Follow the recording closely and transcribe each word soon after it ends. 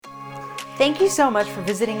Thank you so much for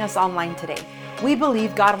visiting us online today. We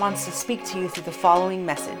believe God wants to speak to you through the following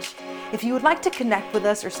message. If you would like to connect with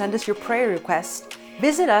us or send us your prayer requests,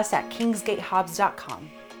 visit us at kingsgatehobbs.com.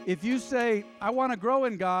 If you say, I want to grow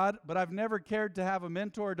in God, but I've never cared to have a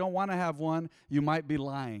mentor, don't want to have one, you might be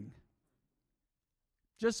lying.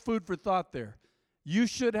 Just food for thought there. You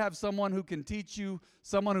should have someone who can teach you,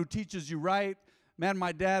 someone who teaches you right. Man,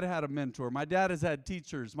 my dad had a mentor. My dad has had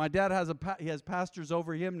teachers. My dad has he has pastors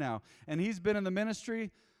over him now. And he's been in the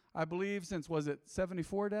ministry, I believe, since, was it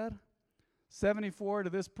 74, Dad? 74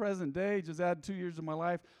 to this present day, just add 2 years of my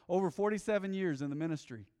life, over 47 years in the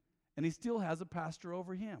ministry. And he still has a pastor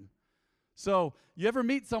over him. So you ever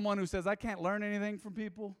meet someone who says, I can't learn anything from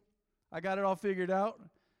people? I got it all figured out?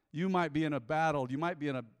 You might be in a battle. You might be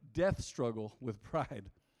in a death struggle with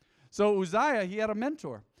pride. So Uzziah, he had a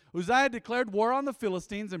mentor. Uzziah declared war on the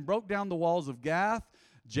Philistines and broke down the walls of Gath,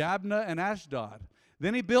 Jabneh, and Ashdod.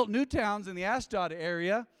 Then he built new towns in the Ashdod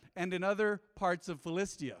area and in other parts of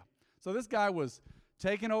Philistia. So this guy was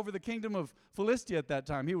taking over the kingdom of Philistia at that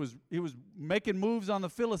time. He was making moves on the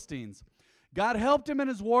Philistines. God helped him in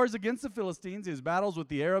his wars against the Philistines, his battles with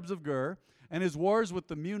the Arabs of Gur, and his wars with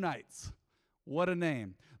the Munites. What a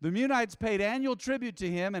name. The Munites paid annual tribute to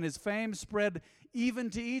him, and his fame spread even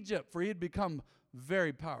to Egypt, for he had become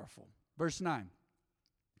very powerful. Verse 9.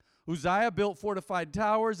 Uzziah built fortified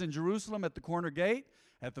towers in Jerusalem at the corner gate,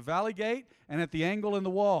 at the valley gate, and at the angle in the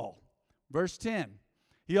wall. Verse 10.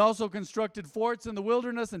 He also constructed forts in the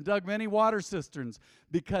wilderness and dug many water cisterns,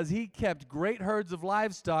 because he kept great herds of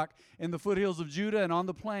livestock in the foothills of Judah and on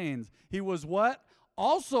the plains. He was what?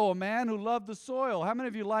 Also a man who loved the soil. How many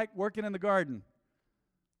of you like working in the garden?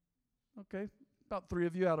 Okay, about 3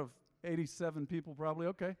 of you out of 87 people probably.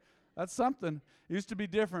 Okay, that's something. It used to be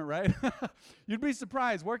different, right? You'd be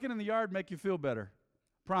surprised. Working in the yard make you feel better.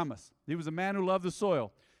 Promise. He was a man who loved the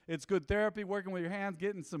soil. It's good therapy, working with your hands,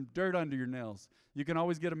 getting some dirt under your nails. You can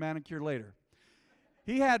always get a manicure later.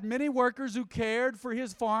 He had many workers who cared for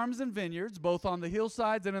his farms and vineyards, both on the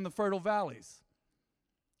hillsides and in the fertile valleys.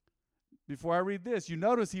 Before I read this, you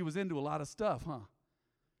notice he was into a lot of stuff, huh?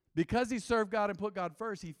 Because he served God and put God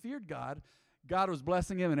first, he feared God. God was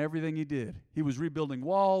blessing him in everything he did. He was rebuilding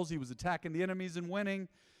walls. He was attacking the enemies and winning.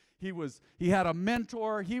 He had a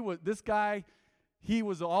mentor. He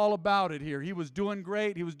was all about it here. He was doing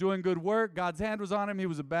great. He was doing good work. God's hand was on him. He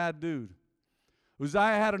was a bad dude. Uzziah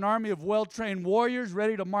had an army of well-trained warriors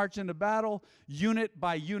ready to march into battle, unit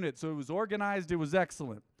by unit. So it was organized. It was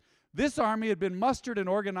excellent. This army had been mustered and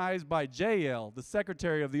organized by Jael, the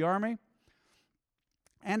secretary of the army,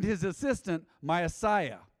 and his assistant,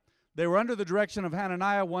 Maaseiah. They were under the direction of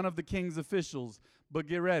Hananiah, one of the king's officials. But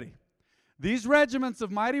get ready. These regiments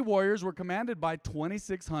of mighty warriors were commanded by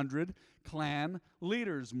 2,600 clan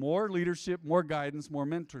leaders. More leadership, more guidance, more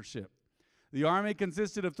mentorship. The army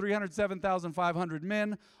consisted of 307,500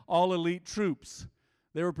 men, all elite troops.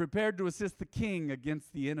 They were prepared to assist the king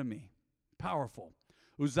against the enemy. Powerful.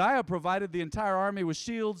 Uzziah provided the entire army with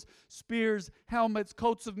shields, spears, helmets,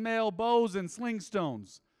 coats of mail, bows, and sling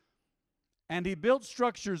stones. And he built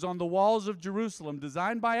structures on the walls of Jerusalem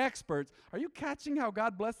designed by experts. Are you catching how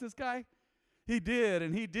God blessed this guy? He did,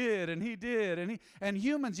 and he did, and he did. And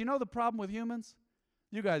humans, you know the problem with humans?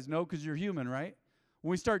 You guys know because you're human, right?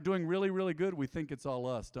 When we start doing really, really good, we think it's all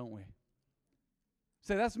us, don't we?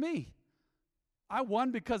 Say, that's me. I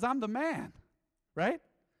won because I'm the man, right?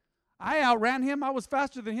 I outran him. I was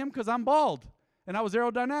faster than him because I'm bald, and I was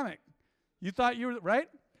aerodynamic. You thought you were, right?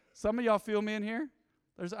 Some of y'all feel me in here.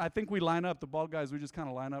 I think we line up. The bald guys, we just kind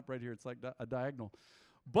of line up right here. It's like a diagonal.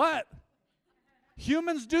 But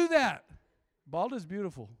humans do that. Bald is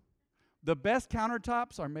beautiful. The best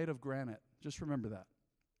countertops are made of granite. Just remember that.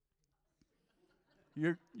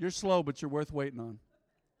 You're slow, but you're worth waiting on.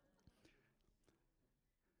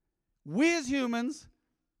 We as humans,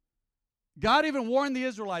 God even warned the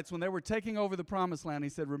Israelites when they were taking over the promised land. He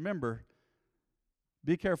said, remember,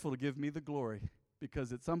 be careful to give me the glory,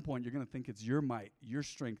 because at some point you're going to think it's your might, your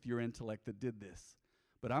strength, your intellect that did this.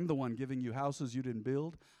 But I'm the one giving you houses you didn't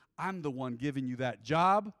build. I'm the one giving you that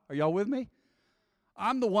job. Are y'all with me?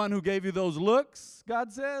 I'm the one who gave you those looks,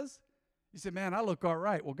 God says. You say, man, I look all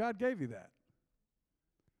right. Well, God gave you that.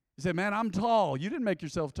 You say, man, I'm tall. You didn't make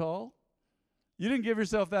yourself tall. You didn't give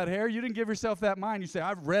yourself that hair. You didn't give yourself that mind. You say,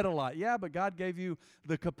 I've read a lot. Yeah, but God gave you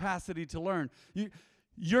the capacity to learn.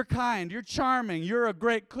 You're kind. You're charming. You're a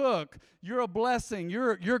great cook. You're a blessing.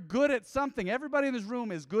 You're good at something. Everybody in this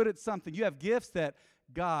room is good at something. You have gifts that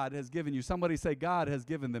God has given you. Somebody say, God has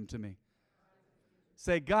given them to me.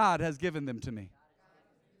 Say, God has given them to me.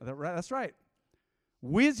 That's right.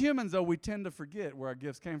 We as humans, though, we tend to forget where our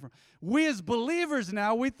gifts came from. We as believers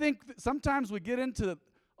now, we think sometimes we get into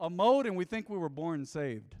a mode and we think we were born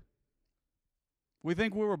saved. We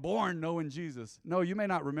think we were born knowing Jesus. No, you may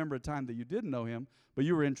not remember a time that you didn't know him, but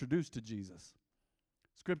you were introduced to Jesus.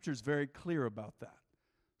 Scripture is very clear about that.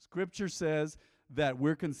 Scripture says that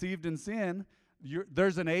we're conceived in sin.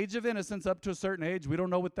 There's an age of innocence up to a certain age. We don't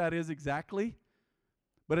know what that is exactly.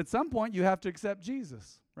 But at some point, you have to accept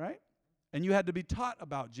Jesus, right? And you had to be taught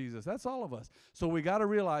about Jesus. That's all of us. So we got to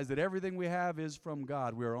realize that everything we have is from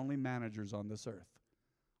God. We are only managers on this earth.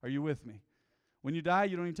 Are you with me? When you die,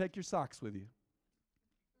 you don't even take your socks with you.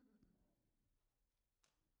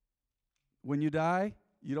 When you die,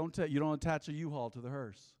 you don't attach a U-Haul to the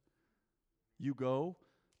hearse. You go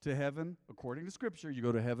to heaven, according to Scripture, you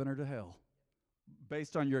go to heaven or to hell,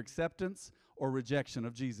 based on your acceptance or rejection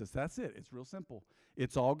of Jesus. That's it. It's real simple.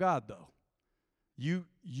 It's all God, though. You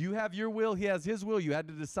have your will, he has his will. You had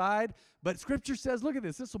to decide. But Scripture says, look at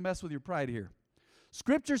this. This will mess with your pride here.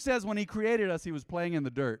 Scripture says when he created us, he was playing in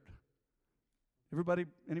the dirt.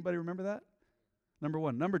 Anybody remember that? Number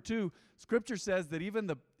one. Number two, Scripture says that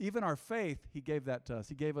even our faith, he gave that to us.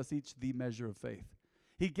 He gave us each the measure of faith.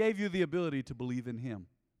 He gave you the ability to believe in him.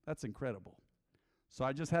 That's incredible. So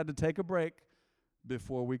I just had to take a break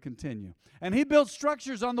before we continue. And he built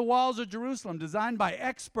structures on the walls of Jerusalem designed by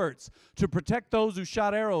experts to protect those who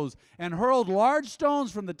shot arrows and hurled large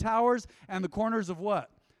stones from the towers and the corners of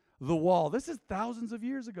what? The wall. This is thousands of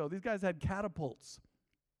years ago. These guys had catapults.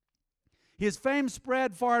 His fame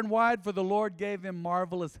spread far and wide, for the Lord gave him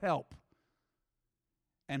marvelous help.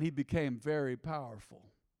 And he became very powerful.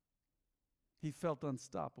 He felt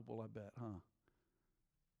unstoppable, I bet, huh?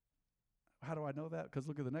 How do I know that? Because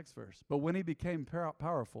look at the next verse. But when he became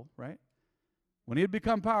powerful, right? When he had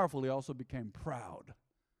become powerful, he also became proud,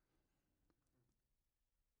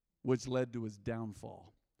 which led to his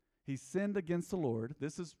downfall. He sinned against the Lord.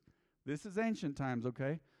 This is ancient times,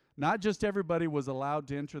 okay? Not just everybody was allowed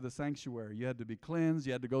to enter the sanctuary. You had to be cleansed.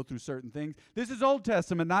 You had to go through certain things. This is Old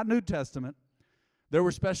Testament, not New Testament. There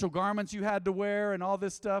were special garments you had to wear and all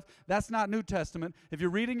this stuff. That's not New Testament. If you're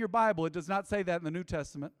reading your Bible, it does not say that in the New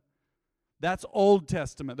Testament. That's Old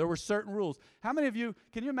Testament. There were certain rules. How many of you,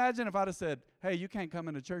 can you imagine if I'd have said, hey, you can't come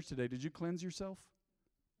into church today. Did you cleanse yourself?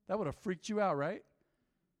 That would have freaked you out, right?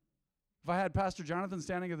 If I had Pastor Jonathan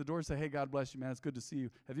standing at the door and say, hey, God bless you, man, it's good to see you.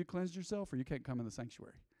 Have you cleansed yourself or you can't come in the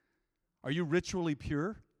sanctuary? Are you ritually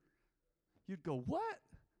pure? You'd go, what?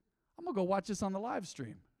 I'm going to go watch this on the live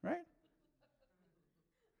stream, right?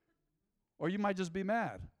 Or you might just be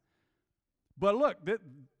mad. But look,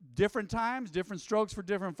 different times, different strokes for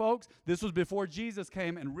different folks. This was before Jesus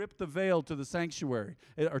came and ripped the veil to the sanctuary,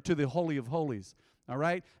 or to the Holy of Holies. All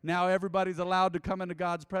right? Now everybody's allowed to come into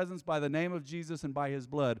God's presence by the name of Jesus and by his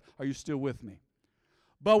blood. Are you still with me?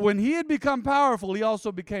 But when he had become powerful, he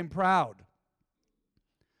also became proud,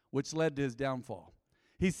 which led to his downfall.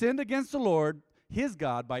 He sinned against the Lord, his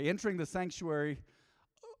God, by entering the sanctuary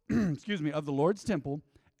of the Lord's temple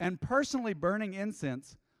and personally burning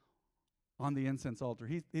incense on the incense altar.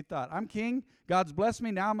 He thought, I'm king, God's blessed me,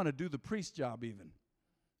 now I'm going to do the priest job even.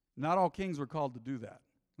 Not all kings were called to do that,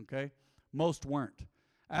 okay? Most weren't.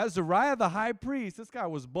 Azariah the high priest, this guy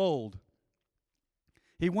was bold.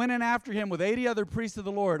 He went in after him with 80 other priests of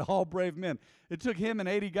the Lord, all brave men. It took him and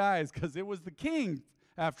 80 guys because it was the king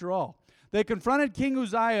after all. They confronted King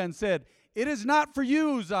Uzziah and said, it is not for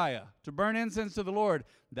you, Uzziah, to burn incense to the Lord.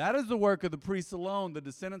 That is the work of the priests alone, the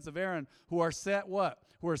descendants of Aaron, who are set what?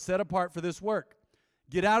 Who are set apart for this work.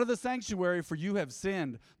 Get out of the sanctuary, for you have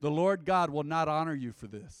sinned. The Lord God will not honor you for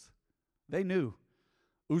this. They knew.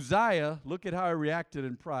 Uzziah, look at how he reacted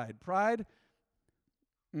in pride. Pride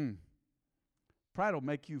will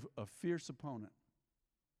make you a fierce opponent.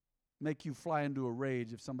 Make you fly into a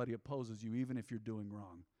rage if somebody opposes you, even if you're doing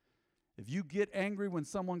wrong. If you get angry when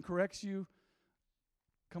someone corrects you,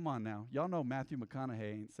 come on now. Y'all know Matthew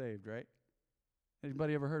McConaughey ain't saved, right?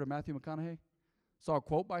 Anybody ever heard of Matthew McConaughey? Saw a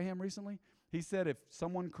quote by him recently. He said, if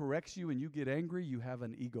someone corrects you and you get angry, you have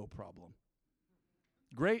an ego problem.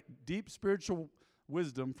 Great, deep spiritual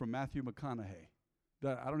wisdom from Matthew McConaughey.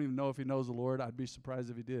 I don't even know if he knows the Lord. I'd be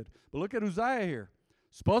surprised if he did. But look at Uzziah here.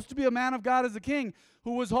 Supposed to be a man of God as a king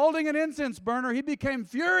who was holding an incense burner. He became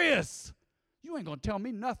furious. You ain't going to tell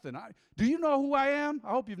me nothing. Do you know who I am?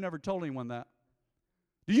 I hope you've never told anyone that.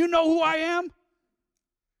 Do you know who I am?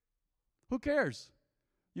 Who cares?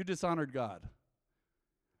 You dishonored God.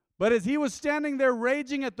 But as he was standing there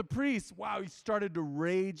raging at the priest, wow, he started to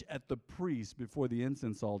rage at the priest before the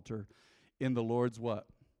incense altar in the Lord's what?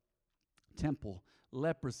 Temple.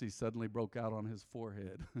 Leprosy suddenly broke out on his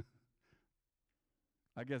forehead.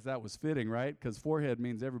 I guess that was fitting, right? Because forehead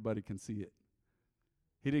means everybody can see it.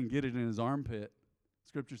 He didn't get it in his armpit.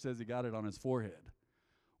 Scripture says he got it on his forehead.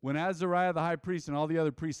 When Azariah the high priest and all the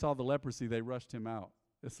other priests saw the leprosy, they rushed him out.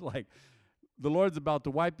 It's like, the Lord's about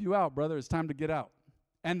to wipe you out, brother. It's time to get out.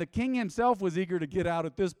 And the king himself was eager to get out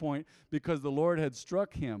at this point because the Lord had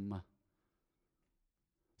struck him.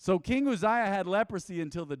 So King Uzziah had leprosy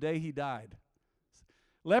until the day he died.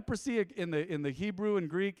 Leprosy in the Hebrew and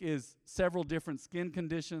Greek is several different skin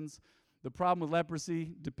conditions. The problem with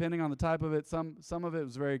leprosy, depending on the type of it, some of it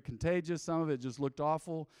was very contagious. Some of it just looked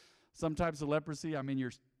awful. Some types of leprosy, I mean,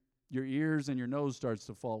 your ears and your nose starts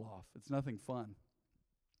to fall off. It's nothing fun.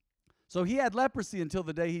 So he had leprosy until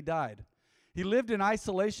the day he died. He lived in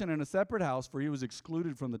isolation in a separate house, for he was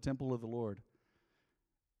excluded from the temple of the Lord.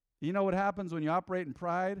 You know what happens when you operate in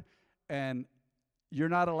pride and you're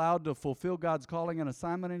not allowed to fulfill God's calling and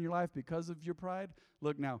assignment in your life because of your pride?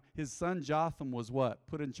 Look now, his son Jotham was what?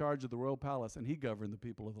 Put in charge of the royal palace, and he governed the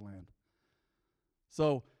people of the land.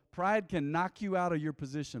 So pride can knock you out of your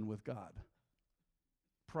position with God.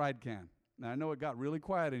 Pride can. Now, I know it got really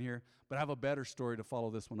quiet in here, but I have a better story to follow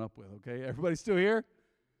this one up with, okay? Everybody still here?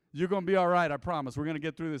 You're going to be all right, I promise. We're going to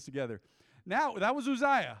get through this together. Now, that was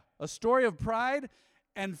Uzziah, a story of pride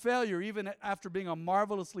and failure, even after being a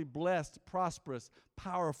marvelously blessed, prosperous,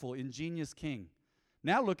 powerful, ingenious king.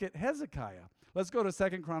 Now look at Hezekiah. Let's go to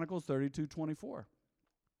 2 Chronicles 32:24.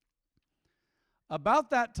 About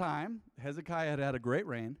that time, Hezekiah had had a great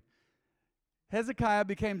reign. Hezekiah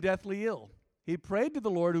became deathly ill. He prayed to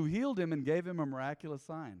the Lord, who healed him and gave him a miraculous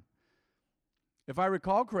sign. If I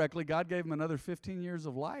recall correctly, God gave him another 15 years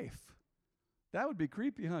of life. That would be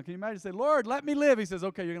creepy, huh? Can you imagine? Say, Lord, let me live. He says,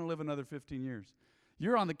 okay, you're going to live another 15 years.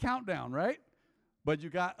 You're on the countdown, right? But you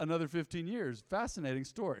got another 15 years. Fascinating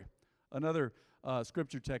story. Another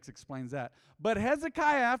scripture text explains that. But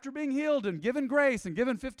Hezekiah, after being healed and given grace and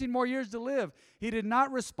given 15 more years to live, he did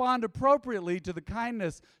not respond appropriately to the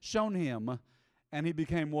kindness shown him. And he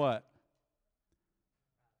became what?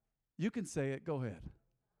 You can say it. Go ahead.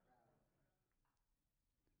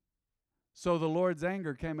 So the Lord's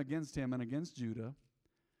anger came against him and against Judah.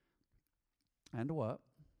 And what?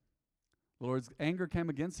 The Lord's anger came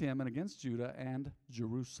against him and against Judah and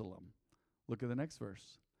Jerusalem. Look at the next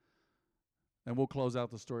verse. And we'll close out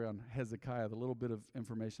the story on Hezekiah, the little bit of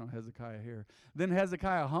information on Hezekiah here. Then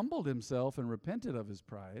Hezekiah humbled himself and repented of his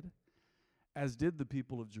pride, as did the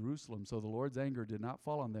people of Jerusalem. So the Lord's anger did not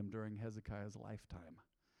fall on them during Hezekiah's lifetime.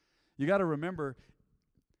 You got to remember,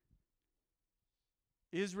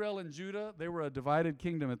 Israel and Judah, they were a divided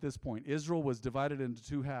kingdom at this point. Israel was divided into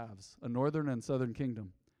two halves, a northern and southern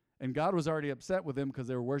kingdom. And God was already upset with them because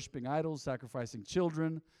they were worshiping idols, sacrificing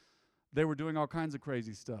children. They were doing all kinds of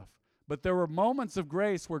crazy stuff. But there were moments of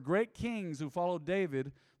grace where great kings who followed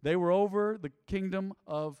David, they were over the kingdom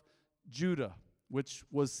of Judah, which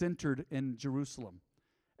was centered in Jerusalem.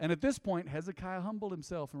 And at this point, Hezekiah humbled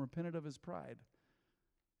himself and repented of his pride.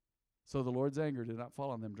 So the Lord's anger did not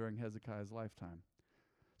fall on them during Hezekiah's lifetime.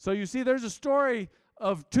 So you see, there's a story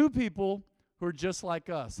of two people who are just like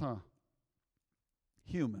us, huh?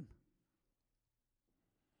 Human.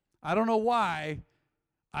 I don't know why.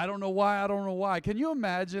 Can you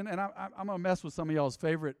imagine, and I'm going to mess with some of y'all's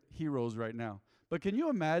favorite heroes right now, but can you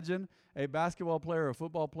imagine a basketball player or a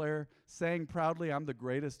football player saying proudly, I'm the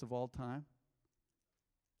greatest of all time?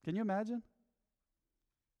 Can you imagine?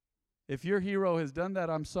 If your hero has done that,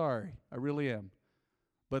 I'm sorry. I really am.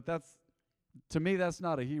 But to me, that's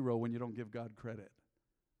not a hero when you don't give God credit.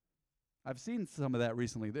 I've seen some of that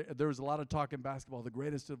recently. There was a lot of talk in basketball, the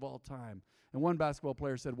greatest of all time. And one basketball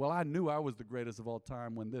player said, well, I knew I was the greatest of all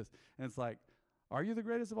time when this. And it's like, are you the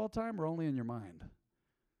greatest of all time or only in your mind?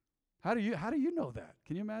 How do you know that?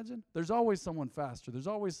 Can you imagine? There's always someone faster. There's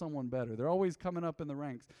always someone better. They're always coming up in the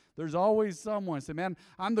ranks. There's always someone say, man,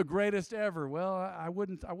 I'm the greatest ever. Well, I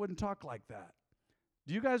wouldn't talk like that.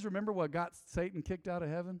 Do you guys remember what got Satan kicked out of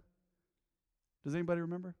heaven? Does anybody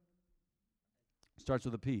remember? Starts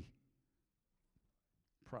with a P.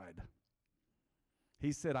 Pride.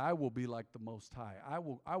 He said, I will be like the Most High.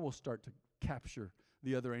 I will start to capture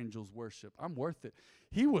the other angels' worship. I'm worth it.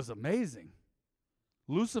 He was amazing.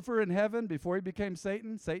 Lucifer in heaven, before he became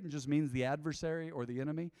Satan, Satan just means the adversary or the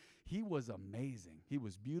enemy. He was amazing. He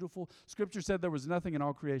was beautiful. Scripture said there was nothing in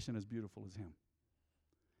all creation as beautiful as him.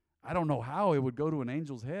 I don't know how it would go to an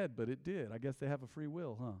angel's head, but it did. I guess they have a free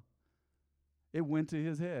will, huh? It went to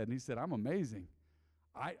his head, and he said, I'm amazing.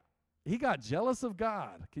 He got jealous of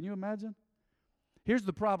God. Can you imagine? Here's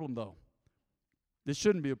the problem, though. This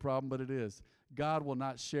shouldn't be a problem, but it is. God will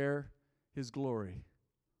not share his glory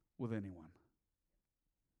with anyone.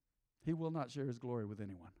 He will not share his glory with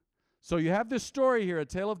anyone. So you have this story here, a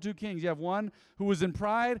tale of two kings. You have one who was in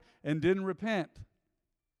pride and didn't repent.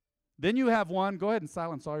 Then you have one, go ahead and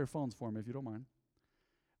silence all your phones for me if you don't mind.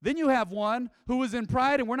 Then you have one who was in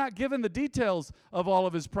pride, and we're not given the details of all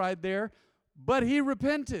of his pride there, but he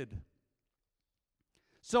repented.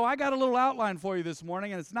 So I got a little outline for you this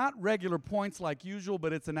morning, and it's not regular points like usual,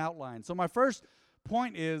 but it's an outline. So my first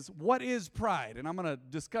point is, what is pride? And I'm going to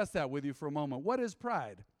discuss that with you for a moment. What is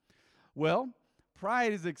pride? Well,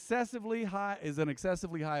 pride is an excessively high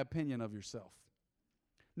opinion of yourself.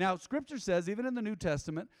 Now, Scripture says, even in the New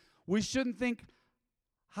Testament, we shouldn't think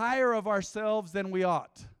higher of ourselves than we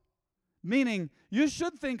ought. Meaning, you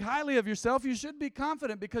should think highly of yourself. You should be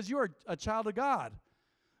confident because you are a child of God.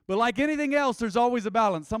 But like anything else, there's always a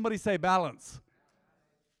balance. Somebody say balance.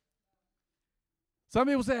 Some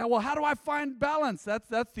people say, well, how do I find balance?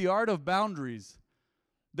 That's the art of boundaries.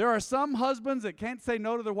 There are some husbands that can't say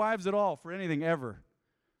no to their wives at all for anything ever.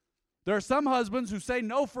 There are some husbands who say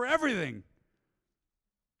no for everything.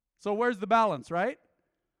 So where's the balance, right?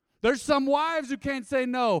 There's some wives who can't say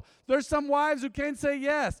no. There's some wives who can't say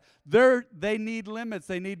yes. They need limits.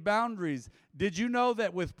 They need boundaries. Did you know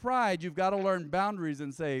that with pride, you've got to learn boundaries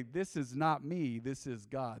and say, this is not me, this is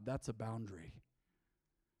God. That's a boundary.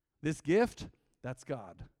 This gift, that's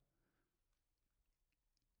God.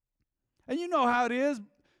 And you know how it is.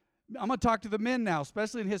 I'm going to talk to the men now,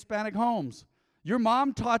 especially in Hispanic homes. Your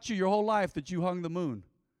mom taught you your whole life that you hung the moon.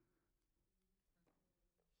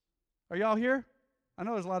 Are y'all here? I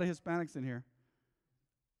know there's a lot of Hispanics in here.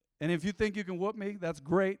 And if you think you can whoop me, that's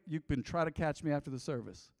great. You can try to catch me after the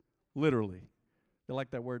service. Literally. You like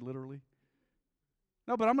that word, literally?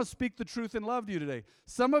 No, but I'm going to speak the truth in love to you today.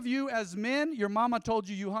 Some of you as men, your mama told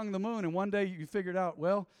you you hung the moon, and one day you figured out,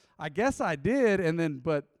 well, I guess I did,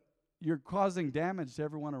 but you're causing damage to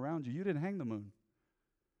everyone around you. You didn't hang the moon.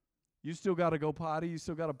 You still got to go potty. You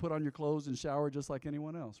still got to put on your clothes and shower just like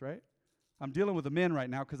anyone else, right? I'm dealing with the men right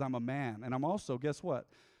now because I'm a man. And I'm also, guess what?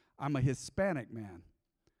 I'm a Hispanic man.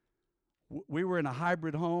 We were in a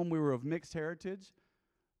hybrid home. We were of mixed heritage.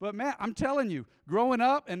 But, man, I'm telling you, growing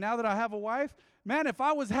up and now that I have a wife, man, if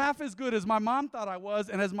I was half as good as my mom thought I was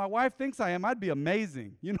and as my wife thinks I am, I'd be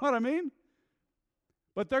amazing. You know what I mean?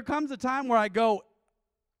 But there comes a time where I go,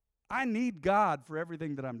 I need God for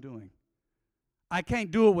everything that I'm doing. I can't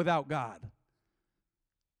do it without God.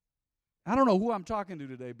 I don't know who I'm talking to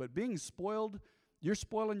today, but being spoiled, you're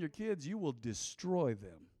spoiling your kids, you will destroy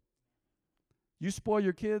them. You spoil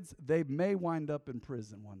your kids, they may wind up in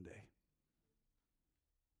prison one day.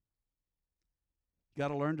 You got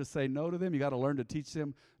to learn to say no to them. You got to learn to teach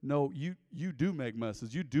them, no, you do make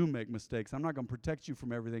messes. You do make mistakes. I'm not going to protect you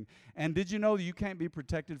from everything. And did you know that you can't be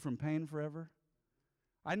protected from pain forever?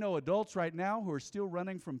 I know adults right now who are still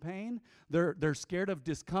running from pain. They're scared of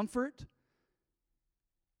discomfort.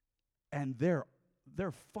 And they're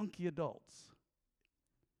funky adults.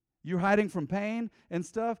 You're hiding from pain and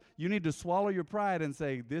stuff. You need to swallow your pride and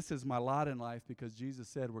say, this is my lot in life because Jesus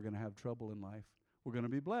said we're going to have trouble in life. We're going to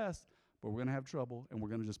be blessed, but we're going to have trouble, and we're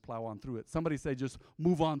going to just plow on through it. Somebody say, just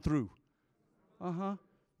move on through.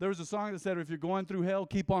 There was a song that said, if you're going through hell,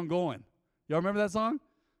 keep on going. Y'all remember that song?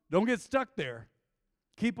 Don't get stuck there.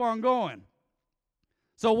 Keep on going.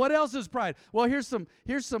 So what else is pride? Well, here's some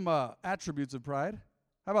attributes of pride.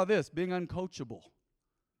 How about this? Being uncoachable.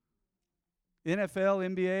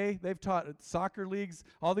 NFL, NBA, they've taught soccer leagues,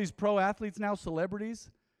 all these pro athletes now,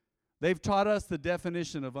 celebrities, they've taught us the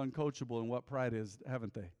definition of uncoachable and what pride is,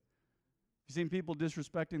 haven't they? You seen people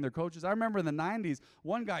disrespecting their coaches? I remember in the 90s,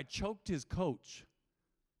 one guy choked his coach.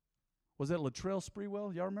 Was it Latrell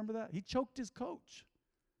Sprewell? Y'all remember that? He choked his coach,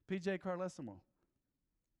 P.J. Carlesimo.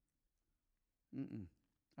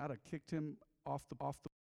 I'd have kicked him off the.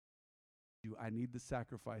 I need the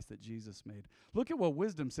sacrifice that Jesus made. Look at what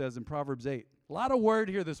wisdom says in Proverbs 8. A lot of word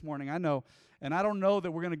here this morning, I know. And I don't know that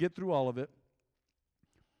we're going to get through all of it.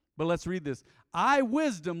 But let's read this. I,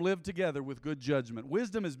 wisdom, live together with good judgment.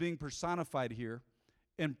 Wisdom is being personified here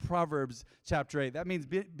in Proverbs chapter 8. That means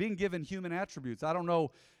being given human attributes. I don't know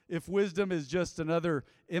if wisdom is just another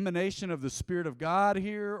emanation of the Spirit of God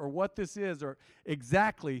here or what this is or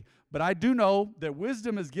exactly. But I do know that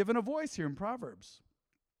wisdom is given a voice here in Proverbs.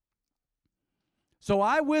 So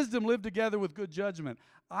I, wisdom, live together with good judgment.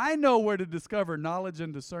 I know where to discover knowledge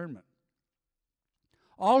and discernment.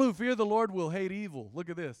 All who fear the Lord will hate evil. Look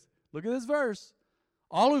at this. Look at this verse.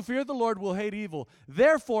 All who fear the Lord will hate evil.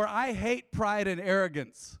 Therefore, I hate pride and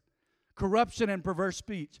arrogance, corruption and perverse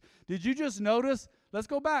speech. Did you just notice? Let's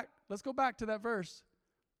go back. Let's go back to that verse.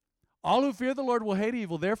 All who fear the Lord will hate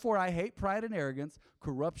evil. Therefore, I hate pride and arrogance,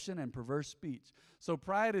 corruption and perverse speech. So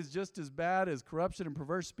pride is just as bad as corruption and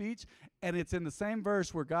perverse speech. And it's in the same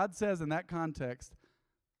verse where God says in that context,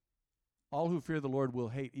 all who fear the Lord will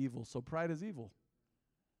hate evil. So pride is evil.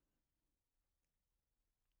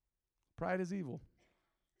 Pride is evil.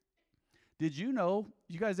 Did you know,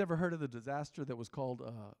 you guys ever heard of the disaster that was called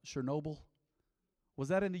Chernobyl? Was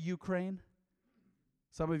that in the Ukraine?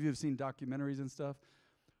 Some of you have seen documentaries and stuff.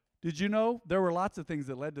 Did you know there were lots of things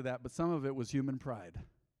that led to that, but some of it was human pride.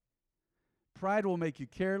 Pride will make you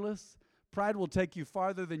careless. Pride will take you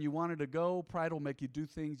farther than you wanted to go. Pride will make you do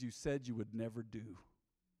things you said you would never do.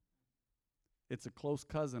 It's a close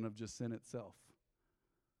cousin of just sin itself.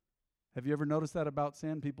 Have you ever noticed that about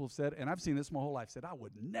sin? People have said, and I've seen this my whole life, said, I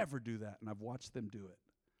would never do that, and I've watched them do it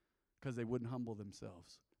because they wouldn't humble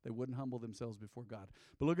themselves. They wouldn't humble themselves before God.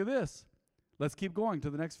 But look at this. Let's keep going to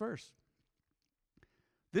the next verse.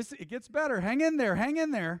 It gets better. Hang in there. Hang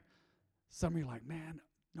in there. Some of you are like, man,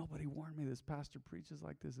 nobody warned me this pastor preaches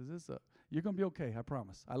like this. You're going to be okay, I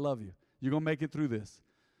promise. I love you. You're going to make it through this.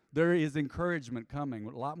 There is encouragement coming,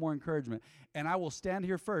 a lot more encouragement. And I will stand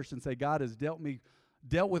here first and say, God has dealt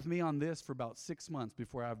with me on this for about 6 months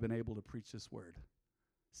before I've been able to preach this word.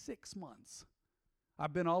 6 months.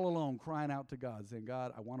 I've been all alone crying out to God, saying,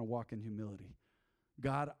 God, I want to walk in humility.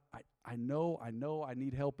 God, I know I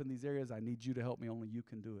need help in these areas. I need you to help me. Only you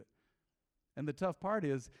can do it. And the tough part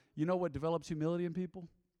is, you know what develops humility in people?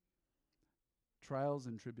 Trials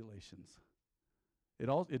and tribulations.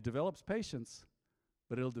 It develops patience,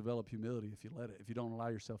 but it'll develop humility if you let it, if you don't allow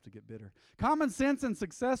yourself to get bitter. Common sense and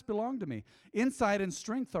success belong to me. Insight and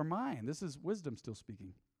strength are mine. This is wisdom still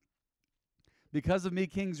speaking. Because of me,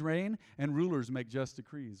 kings reign and rulers make just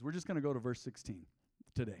decrees. We're just going to go to verse 16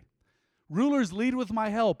 today. Rulers lead with my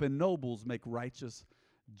help, and nobles make righteous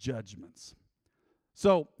judgments.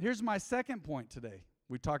 So here's my second point today.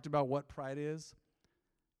 We talked about what pride is.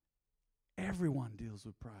 Everyone deals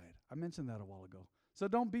with pride. I mentioned that a while ago. So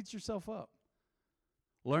don't beat yourself up.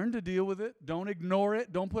 Learn to deal with it. Don't ignore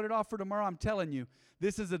it. Don't put it off for tomorrow. I'm telling you,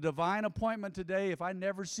 this is a divine appointment today. If I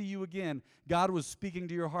never see you again, God was speaking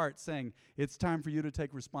to your heart saying, it's time for you to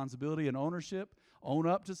take responsibility and ownership, own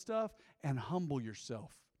up to stuff, and humble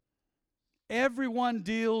yourself. Everyone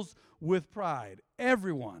deals with pride.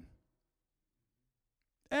 Everyone.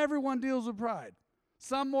 Everyone deals with pride.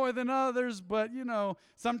 Some more than others, but,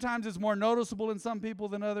 sometimes it's more noticeable in some people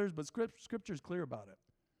than others, but Scripture is clear about it.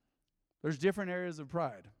 There's different areas of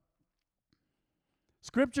pride.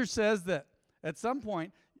 Scripture says that at some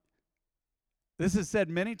point, this is said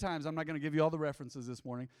many times, I'm not going to give you all the references this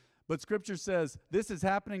morning, but Scripture says this is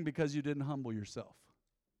happening because you didn't humble yourself.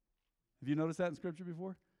 Have you noticed that in Scripture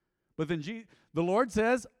before? But then the Lord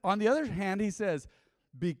says, on the other hand, he says,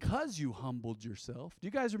 because you humbled yourself. Do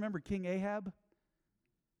you guys remember King Ahab?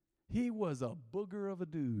 He was a booger of a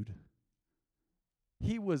dude.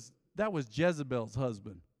 That was Jezebel's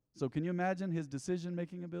husband. So can you imagine his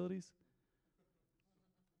decision-making abilities?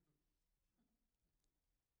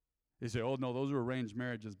 They say, oh, no, those were arranged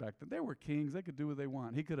marriages back then. They were kings. They could do what they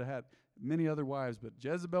want. He could have had many other wives, but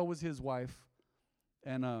Jezebel was his wife.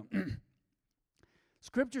 And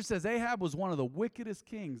Scripture says Ahab was one of the wickedest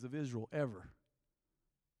kings of Israel ever,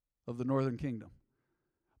 of the northern kingdom.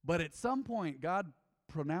 But at some point, God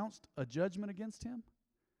pronounced a judgment against him,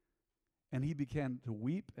 and he began to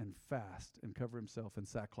weep and fast and cover himself in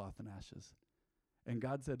sackcloth and ashes. And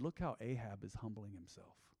God said, look how Ahab is humbling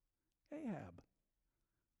himself. Ahab.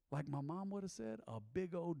 Like my mom would have said, a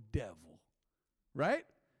big old devil. Right?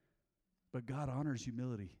 But God honors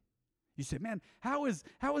humility. You say, man, how is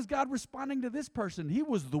God responding to this person? He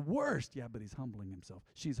was the worst. Yeah, but he's humbling himself.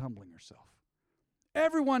 She's humbling herself.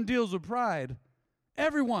 Everyone deals with pride.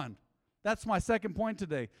 Everyone. That's my second point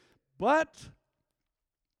today. But,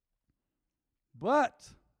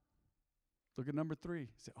 look at number 3. You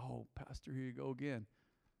say, oh, Pastor, here you go again.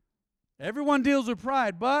 Everyone deals with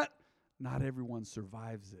pride, but not everyone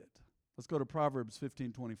survives it. Let's go to Proverbs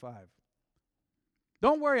 15:25.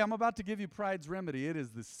 Don't worry, I'm about to give you pride's remedy. It is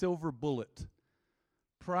the silver bullet.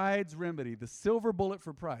 Pride's remedy, the silver bullet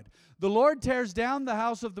for pride. The Lord tears down the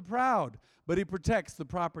house of the proud, but he protects the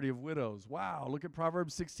property of widows. Wow, look at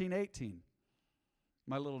Proverbs 16:18.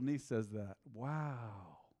 My little niece says that.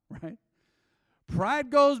 Wow, right? Pride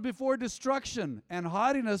goes before destruction and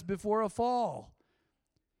haughtiness before a fall.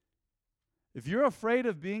 If you're afraid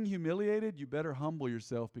of being humiliated, you better humble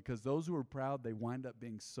yourself, because those who are proud, they wind up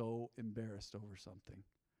being so embarrassed over something.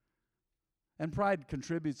 And pride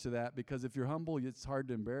contributes to that, because if you're humble, it's hard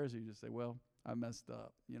to embarrass you. You just say, well, I messed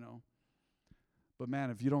up, But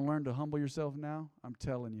man, if you don't learn to humble yourself now, I'm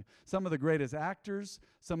telling you. Some of the greatest actors,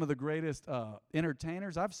 some of the greatest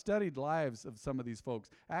entertainers, I've studied lives of some of these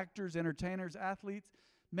folks. Actors, entertainers, athletes,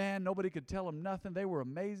 man, nobody could tell them nothing. They were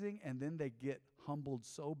amazing, and then they get humbled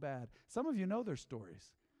so bad. Some of you know their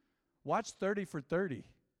stories. Watch 30 for 30.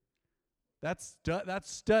 That's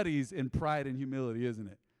studies in pride and humility, isn't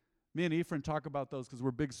it? Me and Ephraim talk about those because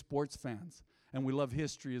we're big sports fans, and we love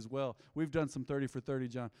history as well. We've done some 30 for 30,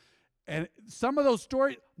 John. And some of those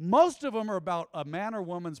stories, most of them are about a man or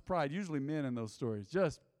woman's pride, usually men in those stories.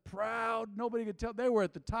 Just proud, nobody could tell. They were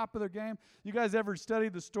at the top of their game. You guys ever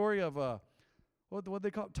studied the story of, what they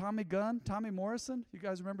call it, Tommy Morrison? You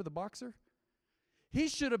guys remember the boxer? He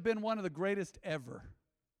should have been one of the greatest ever.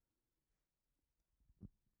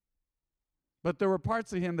 But there were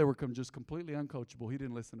parts of him that were just completely uncoachable. He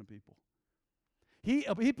didn't listen to people.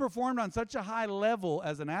 He performed on such a high level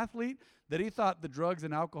as an athlete that he thought the drugs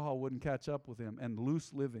and alcohol wouldn't catch up with him, and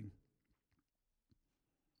loose living.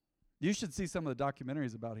 You should see some of the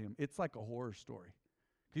documentaries about him. It's like a horror story.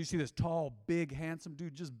 You see this tall, big, handsome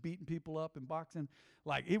dude just beating people up in boxing.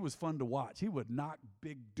 Like, it was fun to watch. He would knock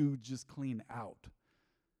big dudes just clean out.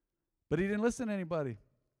 But he didn't listen to anybody.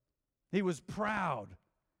 He was proud.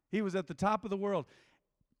 He was at the top of the world.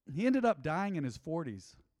 He ended up dying in his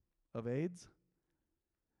 40s of AIDS.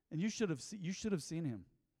 And you should have seen him.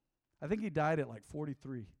 I think he died at like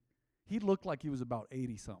 43. He looked like he was about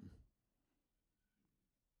 80-something.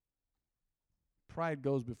 Pride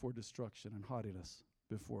goes before destruction, and haughtiness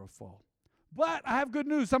before a fall. But I have good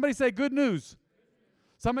news. Somebody say good news.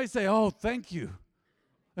 Somebody say, oh, thank you.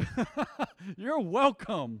 You're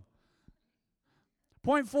welcome.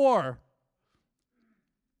 Point 4.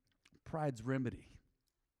 Pride's remedy.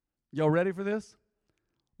 Y'all ready for this?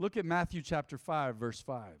 Look at Matthew chapter 5, verse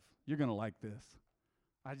 5. You're going to like this.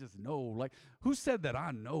 I just know. Like, who said that?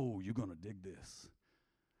 I know you're going to dig this.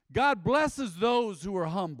 God blesses those who are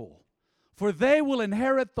humble, for they will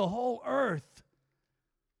inherit the whole earth.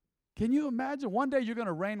 Can you imagine? One day you're going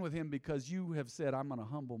to reign with him because you have said, I'm going to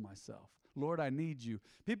humble myself. Lord, I need you.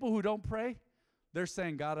 People who don't pray, they're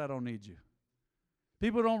saying, God, I don't need you.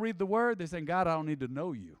 People who don't read the word, they're saying, God, I don't need to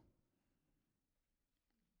know you.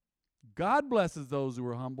 God blesses those who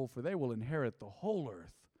are humble, for they will inherit the whole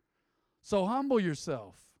earth. So humble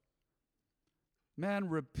yourself. Man,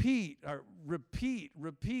 repeat.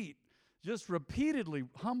 Just repeatedly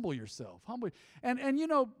humble yourself. And you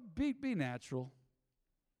know, be natural.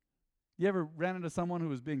 You ever ran into someone who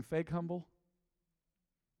was being fake humble?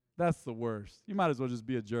 That's the worst. You might as well just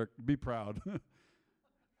be a jerk. Be proud.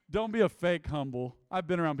 Don't be a fake humble. I've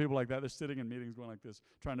been around people like that. They're sitting in meetings going like this,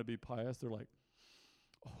 trying to be pious. They're like,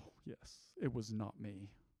 oh, yes, it was not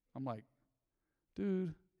me. I'm like,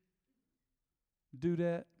 dude,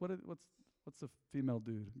 dudette. What's a female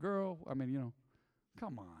dude? Girl, I mean, you know,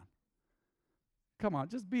 come on. Come on,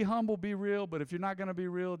 just be humble, be real, but if you're not going to be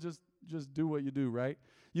real, just do what you do, right?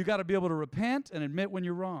 You got to be able to repent and admit when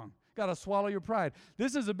you're wrong. Got to swallow your pride.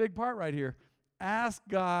 This is a big part right here. Ask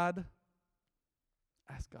God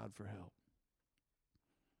for help.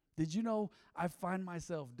 Did you know I find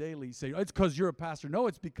myself daily say, it's because you're a pastor. No,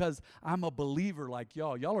 it's because I'm a believer like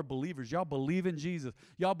y'all. Y'all are believers. Y'all believe in Jesus.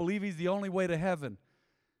 Y'all believe he's the only way to heaven.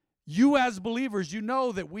 You as believers, you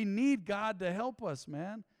know that we need God to help us,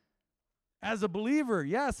 man. As a believer,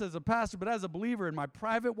 yes, as a pastor, but as a believer in my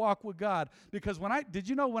private walk with God. Because did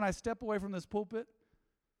you know when I step away from this pulpit,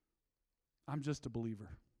 I'm just a believer.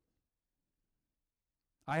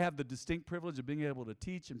 I have the distinct privilege of being able to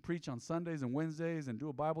teach and preach on Sundays and Wednesdays and do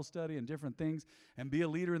a Bible study and different things and be a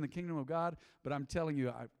leader in the kingdom of God. But I'm telling you,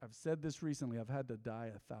 I've said this recently, I've had to die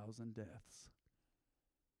 1,000 deaths.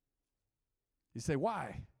 You say,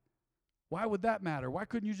 why? Why would that matter? Why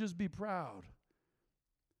couldn't you just be proud?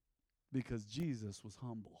 Because Jesus was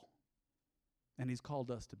humble, and he's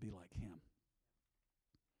called us to be like him.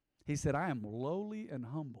 He said, I am lowly and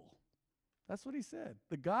humble. That's what he said.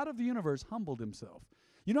 The God of the universe humbled himself.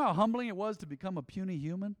 You know how humbling it was to become a puny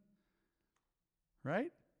human?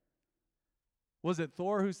 Right? Was it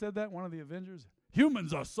Thor who said that, one of the Avengers?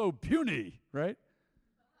 Humans are so puny, right?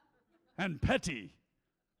 And petty,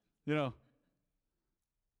 you know.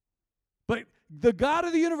 But the God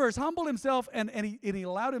of the universe humbled himself, and he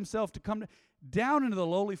allowed himself to come down into the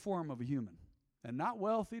lowly form of a human. And not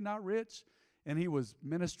wealthy, not rich, and he was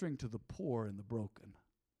ministering to the poor and the broken.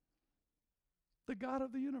 The God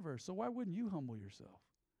of the universe. So why wouldn't you humble yourself?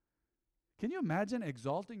 Can you imagine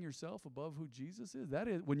exalting yourself above who Jesus is? That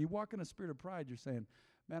is, when you walk in a spirit of pride, you're saying,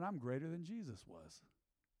 man, I'm greater than Jesus was.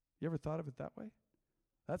 You ever thought of it that way?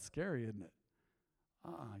 That's scary, isn't it?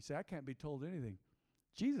 You say, I can't be told anything.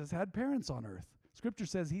 Jesus had parents on earth. Scripture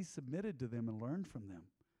says he submitted to them and learned from them.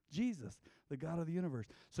 Jesus, the God of the universe.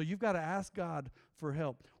 So you've got to ask God for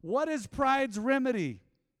help. What is pride's remedy?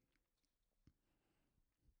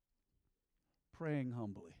 Praying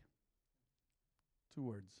humbly. 2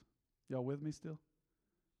 words. Y'all with me still?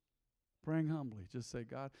 Praying humbly. Just say,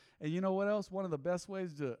 God. And you know what else? One of the best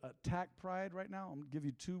ways to attack pride right now, I'm going to give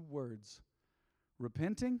you 2 words.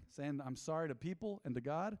 Repenting, saying I'm sorry to people and to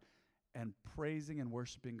God, and praising and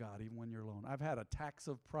worshiping God even when you're alone. I've had attacks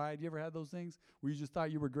of pride. You ever had those things where you just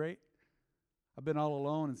thought you were great? I've been all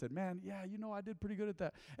alone and said, man, yeah, I did pretty good at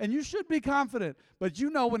that. And you should be confident, but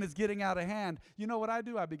when it's getting out of hand. You know what I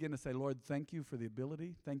do? I begin to say, Lord, thank you for the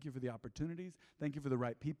ability. Thank you for the opportunities. Thank you for the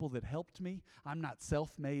right people that helped me. I'm not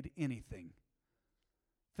self-made anything.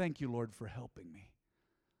 Thank you, Lord, for helping me.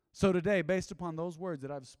 So today, based upon those words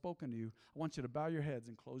that I've spoken to you, I want you to bow your heads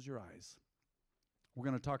and close your eyes. We're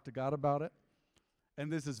going to talk to God about it. And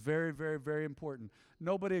this is very, very, very important.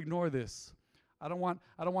 Nobody ignore this. I don't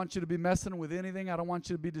want you to be messing with anything. I don't want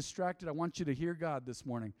you to be distracted. I want you to hear God this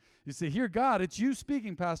morning. You say, hear God. It's you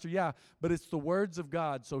speaking, Pastor. Yeah, but it's the words of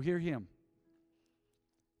God, so hear him.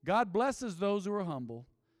 God blesses those who are humble,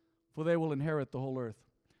 for they will inherit the whole earth.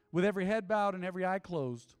 With every head bowed and every eye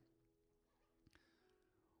closed,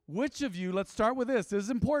 which of you, let's start with this. This is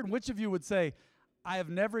important. Which of you would say, I have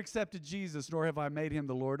never accepted Jesus, nor have I made him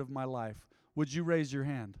the Lord of my life? Would you raise your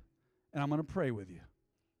hand? And I'm going to pray with you.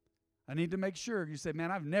 I need to make sure. You say,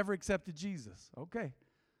 man, I've never accepted Jesus. Okay.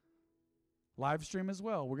 Live stream as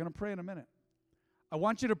well. We're going to pray in a minute. I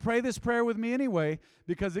want you to pray this prayer with me anyway,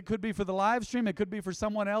 because it could be for the live stream. It could be for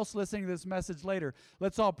someone else listening to this message later.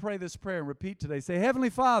 Let's all pray this prayer and repeat today. Say, Heavenly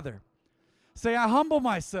Father, say, I humble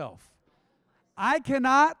myself. I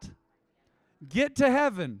cannot get to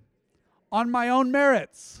heaven on my own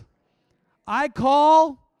merits. I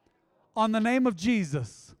call on the name of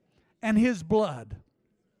Jesus and his blood.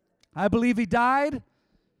 I believe he died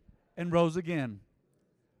and rose again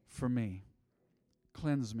for me.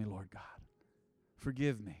 Cleanse me, Lord God.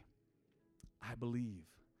 Forgive me. I believe.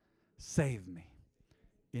 Save me.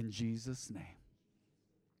 In Jesus' name.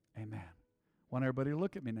 Amen. I want everybody to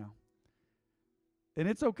look at me now. And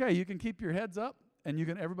it's okay. You can keep your heads up, and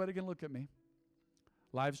everybody can look at me.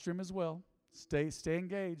 Live stream as well. Stay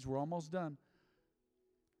engaged. We're almost done.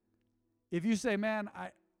 If you say, man,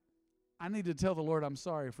 I need to tell the Lord I'm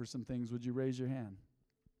sorry for some things, would you raise your hand?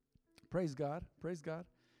 Praise God. Praise God.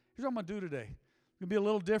 Here's what I'm going to do today. It's going to be a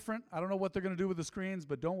little different. I don't know what they're going to do with the screens,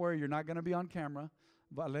 but don't worry, you're not going to be on camera.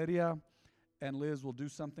 Valeria and Liz will do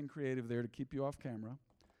something creative there to keep you off camera.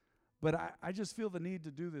 But I just feel the need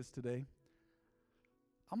to do this today.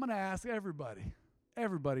 I'm going to ask everybody,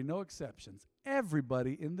 no exceptions,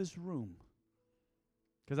 everybody in this room,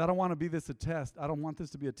 because I don't want to be this a test. I don't want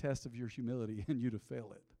this to be a test of your humility and you to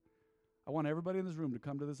fail it. I want everybody in this room to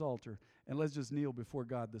come to this altar, and let's just kneel before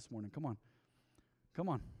God this morning. Come on. Come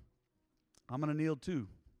on. I'm going to kneel too.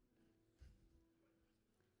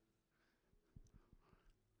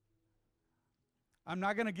 I'm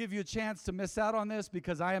not going to give you a chance to miss out on this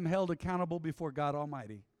because I am held accountable before God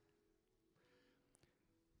Almighty.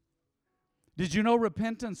 Did you know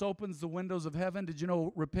repentance opens the windows of heaven? Did you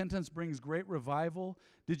know repentance brings great revival?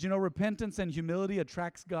 Did you know repentance and humility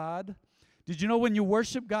attracts God? Did you know when you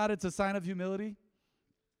worship God, it's a sign of humility?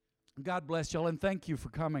 God bless y'all, and thank you for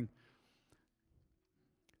coming.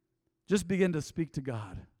 Just begin to speak to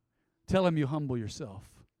God. Tell him you humble yourself.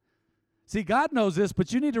 See, God knows this,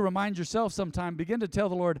 but you need to remind yourself sometime. Begin to tell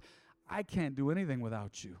the Lord, I can't do anything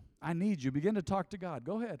without you. I need you. Begin to talk to God.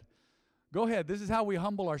 Go ahead. Go ahead. This is how we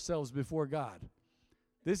humble ourselves before God.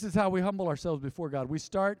 This is how we humble ourselves before God. We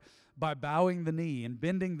start by bowing the knee and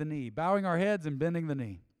bending the knee, bowing our heads and bending the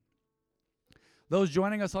knee. Those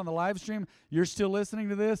joining us on the live stream, you're still listening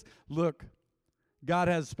to this? Look, God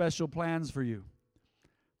has special plans for you.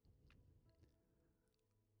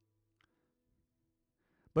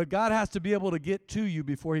 But God has to be able to get to you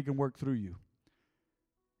before he can work through you.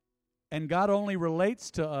 And God only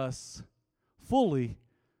relates to us fully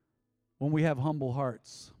when we have humble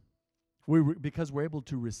hearts, because we're able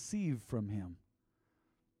to receive from him.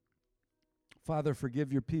 Father,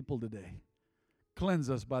 forgive your people today.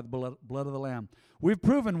 Cleanse us by the blood of the Lamb. We've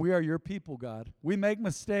proven we are your people, God. We make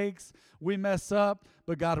mistakes, we mess up,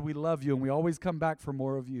 but God, we love you, and we always come back for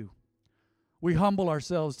more of you. We humble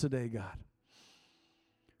ourselves today, God.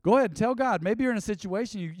 Go ahead and tell God. Maybe you're in a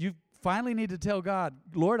situation you finally need to tell God,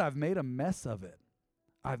 Lord, I've made a mess of it.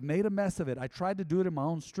 I've made a mess of it. I tried to do it in my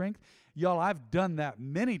own strength. Y'all, I've done that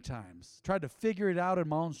many times. Tried to figure it out in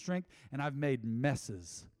my own strength, and I've made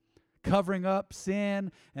messes. Covering up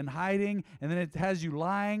sin and hiding, and then it has you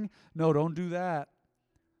lying. No, don't do that.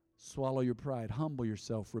 Swallow your pride. Humble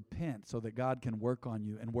yourself. Repent so that God can work on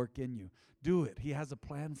you and work in you. Do it. He has a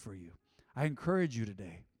plan for you. I encourage you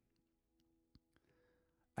today.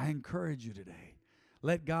 I encourage you today.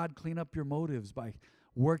 Let God clean up your motives by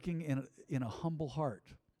working in a humble heart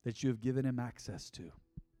that you have given him access to.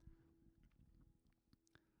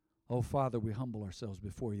 Oh, Father, we humble ourselves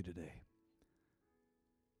before you today.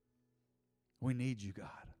 We need you, God.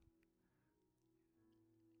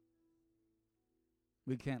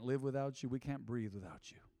 We can't live without you. We can't breathe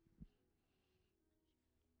without you.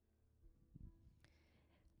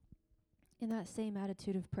 In that same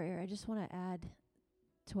attitude of prayer, I just want to add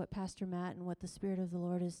to what Pastor Matt and what the Spirit of the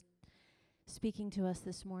Lord is speaking to us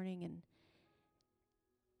this morning. And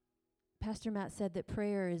Pastor Matt said that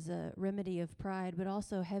prayer is a remedy of pride, but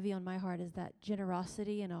also heavy on my heart is that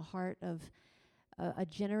generosity and a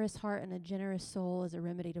generous heart and a generous soul is a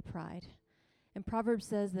remedy to pride. And Proverbs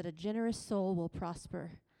says that a generous soul will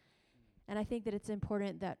prosper. And I think that it's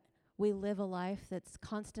important that we live a life that's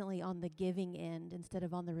constantly on the giving end instead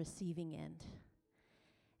of on the receiving end.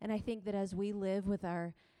 And I think that as we live with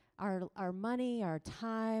our money, our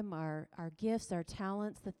time, our gifts, our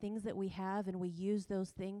talents, the things that we have, and we use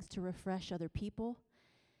those things to refresh other people,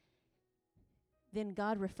 then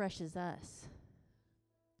God refreshes us.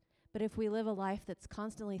 But if we live a life that's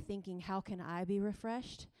constantly thinking, how can I be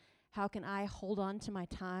refreshed? How can I hold on to my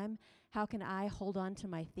time? How can I hold on to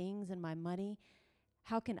my things and my money?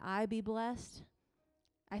 How can I be blessed?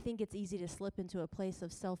 I think it's easy to slip into a place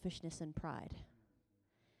of selfishness and pride.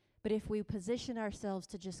 But if we position ourselves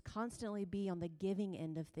to just constantly be on the giving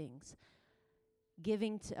end of things,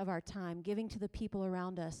 giving of our time, giving to the people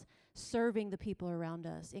around us, serving the people around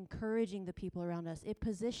us, encouraging the people around us, it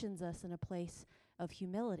positions us in a place of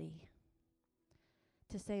humility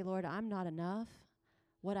to say, Lord, I'm not enough.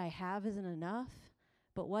 What I have isn't enough,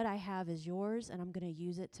 but what I have is yours, and I'm going to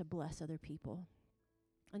use it to bless other people.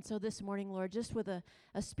 And so this morning, Lord, just with a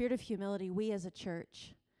spirit of humility, we as a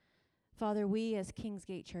church, Father, we as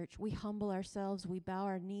Kingsgate Church, we humble ourselves, we bow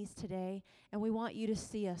our knees today, and we want you to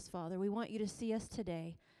see us, Father. We want you to see us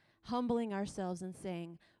today, humbling ourselves and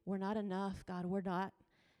saying, we're not enough, God,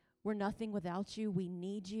 we're nothing without you, we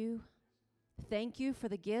need you. Thank you for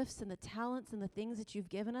the gifts and the talents and the things that you've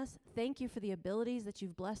given us. Thank you for the abilities that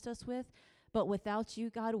you've blessed us with, but without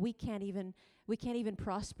you, God, we can't even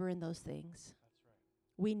prosper in those things. That's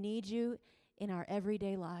right. We need you in our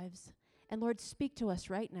everyday lives. And Lord, speak to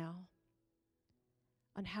us right now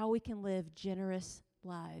on how we can live generous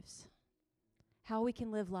lives, how we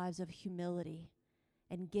can live lives of humility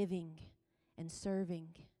and giving and serving.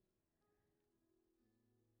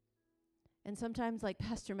 And sometimes, like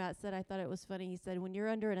Pastor Matt said, I thought it was funny. He said, when you're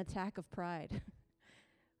under an attack of pride,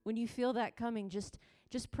 when you feel that coming, just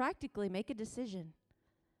practically make a decision.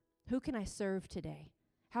 Who can I serve today?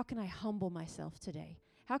 How can I humble myself today?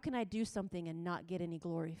 How can I do something and not get any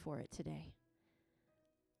glory for it today?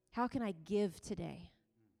 How can I give today?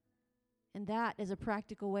 And that is a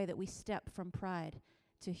practical way that we step from pride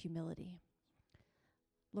to humility.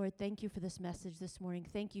 Lord, thank you for this message this morning.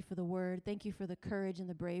 Thank you for the word. Thank you for the courage and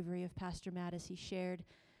the bravery of Pastor Matt as he shared.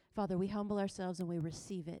 Father, we humble ourselves and we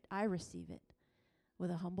receive it. I receive it with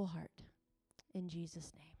a humble heart. In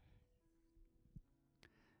Jesus' name.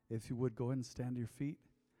 If you would, go ahead and stand to your feet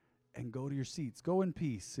and go to your seats. Go in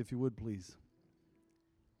peace, if you would, please.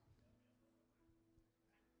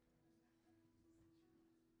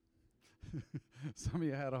 Some of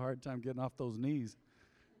you had a hard time getting off those knees.